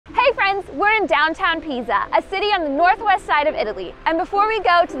friends, we're in downtown Pisa, a city on the northwest side of Italy. And before we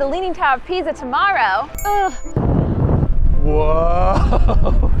go to the Leaning Tower of Pisa tomorrow,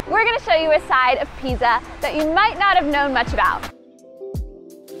 whoa! We're gonna show you a side of Pisa that you might not have known much about.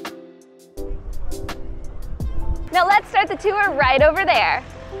 Now let's start the tour right over there.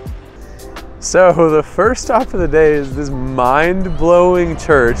 So the first stop of the day is this mind-blowing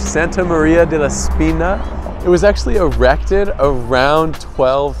church, Santa Maria della Spina. It was actually erected around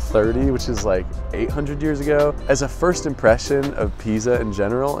 1230, which is like 800 years ago. As a first impression of Pisa in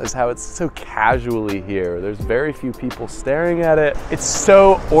general is how it's so casually here. There's very few people staring at it. It's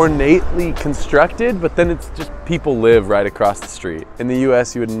so ornately constructed, but then it's just people live right across the street. In the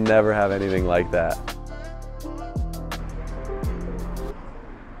US, you would never have anything like that.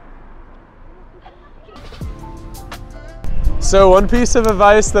 So one piece of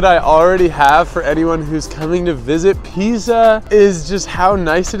advice that I already have for anyone who's coming to visit Pisa is just how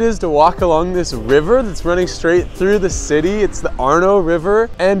nice it is to walk along this river that's running straight through the city. It's the Arno River.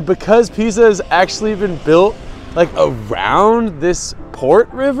 And because Pisa has actually been built like around this port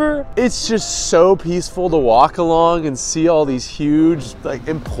river, it's just so peaceful to walk along and see all these huge, like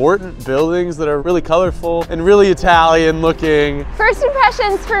important buildings that are really colorful and really Italian looking. First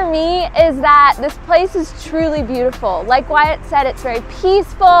impressions for me is that this place is truly beautiful. Like Wyatt said, it's very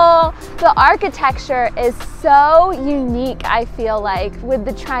peaceful. The architecture is so unique, I feel like, with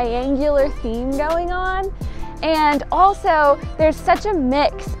the triangular theme going on. And also, there's such a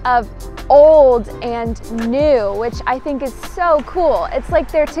mix of old and new, which I think is so cool. It's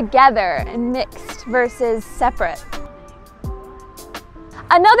like they're together and mixed versus separate.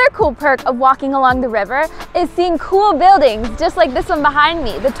 Another cool perk of walking along the river is seeing cool buildings, just like this one behind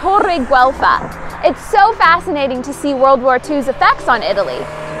me, the Torre Guelph. It's so fascinating to see World War II's effects on Italy.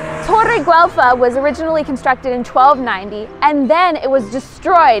 Torre Guelph was originally constructed in 1290, and then it was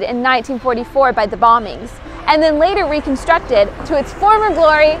destroyed in 1944 by the bombings, and then later reconstructed to its former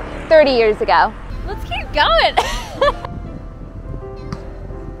glory 30 years ago. Let's keep going.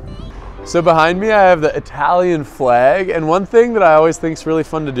 So behind me I have the Italian flag, and one thing that I always think is really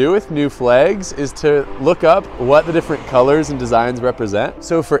fun to do with new flags is to look up what the different colors and designs represent.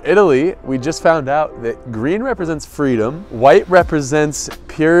 So for Italy, we just found out that green represents freedom, white represents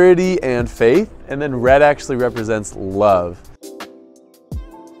purity and faith, and then red actually represents love.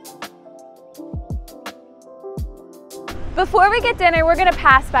 Before we get dinner, we're gonna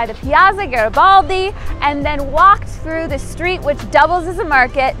pass by the Piazza Garibaldi and then walk through the street which doubles as a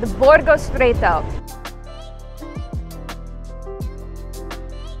market, the Borgo Stretto.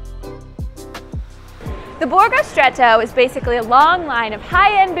 The Borgo Stretto is basically a long line of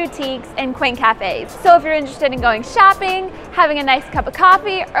high-end boutiques and quaint cafes. So if you're interested in going shopping, having a nice cup of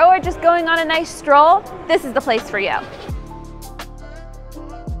coffee, or just going on a nice stroll, this is the place for you.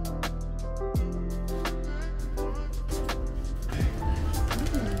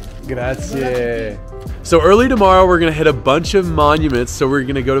 Grazie. So early tomorrow we're gonna hit a bunch of monuments, so we're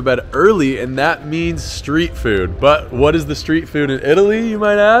gonna go to bed early, and that means street food. But what is the street food in Italy, you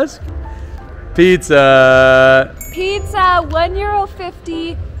might ask? Pizza. Pizza,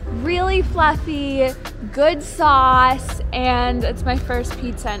 €1.50, really fluffy, good sauce, and it's my first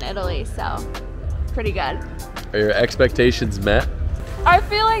pizza in Italy, so pretty good. Are your expectations met? I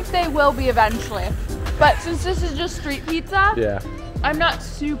feel like they will be eventually, but since this is just street pizza, Yeah. I'm not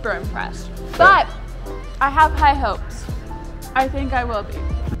super impressed, but I have high hopes. I think I will be.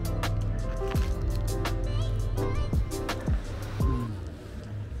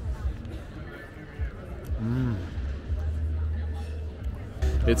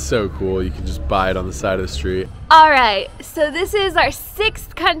 It's so cool, you can just buy it on the side of the street. All right, so this is our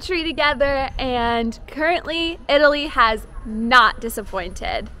 6th country together, and currently Italy has not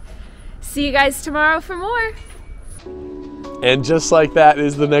disappointed. See you guys tomorrow for more. And just like that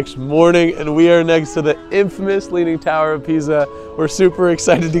is the next morning, and we are next to the infamous Leaning Tower of Pisa. We're super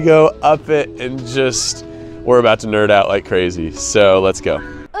excited to go up it, and we're about to nerd out like crazy. So let's go.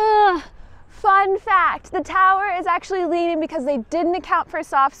 Fun fact, the tower is actually leaning because they didn't account for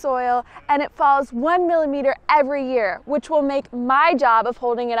soft soil, and it falls 1 millimeter every year, which will make my job of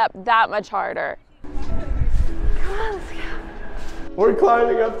holding it up that much harder. Come on, let's go. We're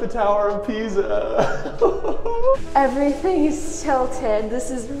climbing up the Tower of Pisa. Everything is tilted.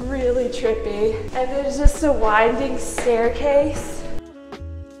 This is really trippy. And there's just a winding staircase.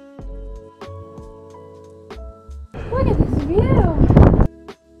 Look at this view.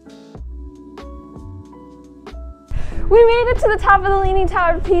 We made it to the top of the Leaning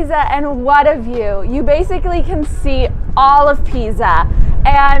Tower of Pisa, and what a view. You basically can see all of Pisa,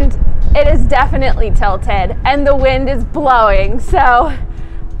 and it is definitely tilted, and the wind is blowing, so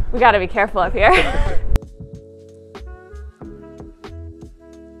We gotta be careful up here.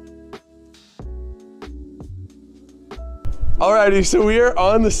 Alrighty, so we are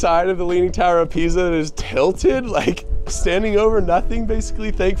on the side of the Leaning Tower of Pisa that is tilted, like standing over nothing basically.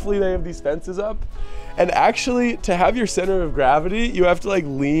 Thankfully they have these fences up. And actually, to have your center of gravity, you have to like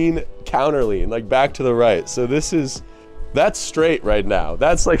lean, counter lean, like back to the right. So that's straight right now.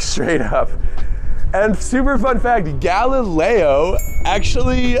 That's like straight up. And super fun fact, Galileo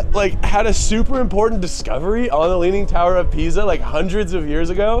actually like had a super important discovery on the Leaning Tower of Pisa like hundreds of years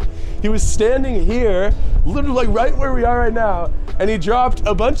ago. He was standing here, literally like right where we are right now, and he dropped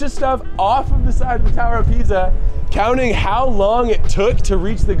a bunch of stuff off of the side of the Tower of Pisa, counting how long it took to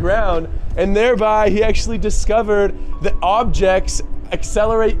reach the ground, and thereby he actually discovered that objects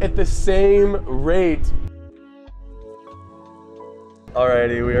accelerate at the same rate.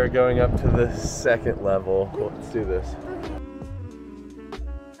 Alrighty, we are going up to the second level. Let's do this.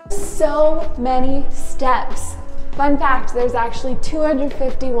 So many steps. Fun fact, there's actually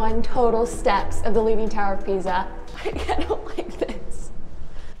 251 total steps of the Leaning Tower of Pisa. I don't like this.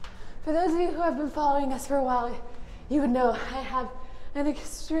 For those of you who have been following us for a while, you would know I have an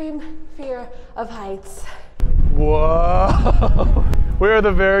extreme fear of heights. Whoa! We're at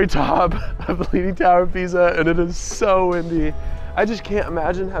the very top of the Leaning Tower of Pisa and it is so windy. I just can't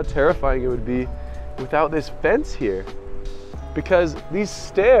imagine how terrifying it would be without this fence here, because these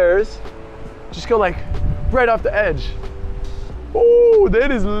stairs just go like right off the edge. Ooh,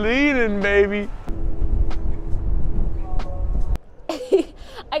 that is leaning, baby.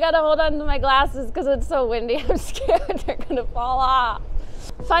 I gotta hold on to my glasses because it's so windy. I'm scared they're gonna fall off.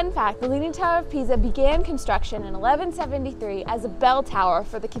 Fun fact, the Leaning Tower of Pisa began construction in 1173 as a bell tower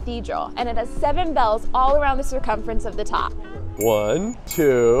for the cathedral, and it has 7 bells all around the circumference of the top. 1,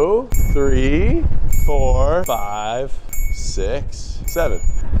 2, 3, 4, 5, 6, 7.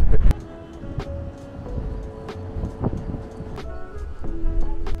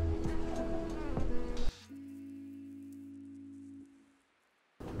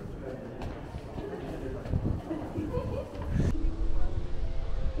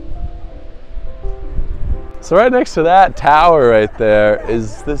 So right next to that tower right there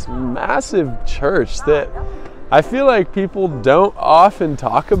is this massive church that I feel like people don't often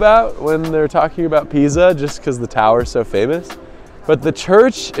talk about when they're talking about Pisa, just because the tower is so famous. But the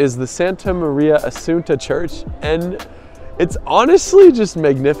church is the Santa Maria Assunta church, and it's honestly just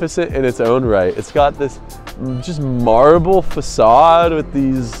magnificent in its own right. It's got this just marble facade with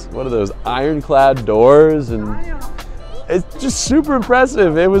these, what are those, ironclad doors, and it's just super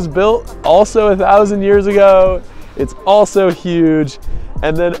impressive. It was built also 1,000 years ago. It's also huge.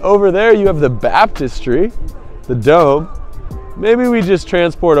 And then over there you have the Baptistery, the dome. Maybe we just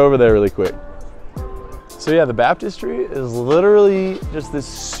transport over there really quick. So yeah, the Baptistery is literally just this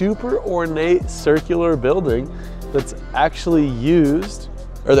super ornate circular building that's actually used,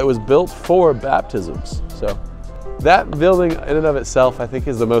 or that was built for baptisms. So that building in and of itself, I think,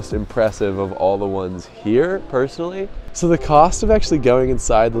 is the most impressive of all the ones here, personally. So the cost of actually going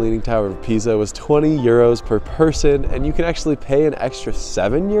inside the Leaning Tower of Pisa was 20 euros per person, and you can actually pay an extra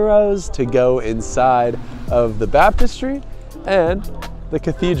 7 euros to go inside of the Baptistery and the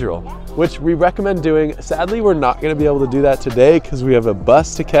Cathedral, which we recommend doing. Sadly, we're not going to be able to do that today because we have a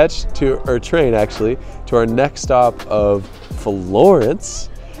bus to catch, or train actually, to our next stop of Florence.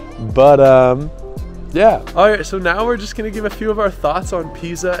 But yeah. All right, so now we're just gonna give a few of our thoughts on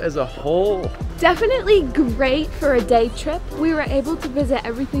Pisa as a whole. Definitely great for a day trip. We were able to visit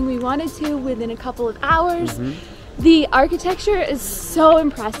everything we wanted to within a couple of hours. The architecture is so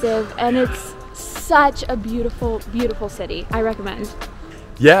impressive, and it's such a beautiful, beautiful city. I recommend.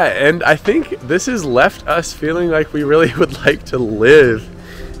 Yeah, and I think this has left us feeling like we really would like to live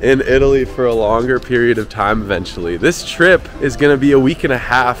in Italy for a longer period of time eventually. This trip is gonna be a week and a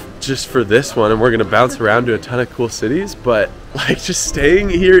half just for this one, and we're gonna bounce around to a ton of cool cities, but like just staying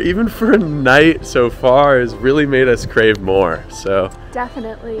here even for a night so far has really made us crave more. So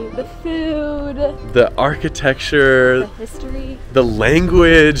definitely the food, the architecture, the history, the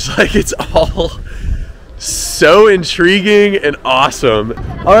language, like it's all so intriguing and awesome.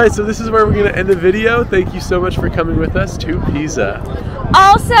 All right, so this is where we're gonna end the video. Thank you so much for coming with us to Pisa.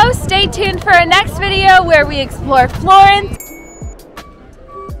 Also, stay tuned for our next video where we explore Florence.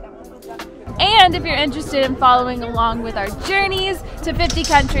 And if you're interested in following along with our journeys to 50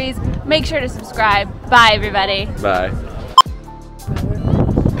 countries, make sure to subscribe. Bye, everybody. Bye.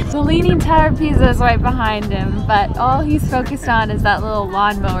 The Leaning Tower of Pisa is right behind him, but all he's focused on is that little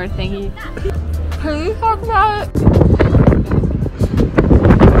lawnmower thingy. Can you talk about it?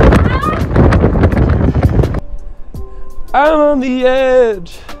 I'm on the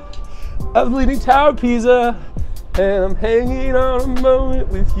edge. of the Leaning Tower of Pisa, and I'm hanging on a moment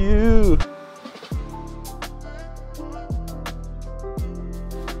with you.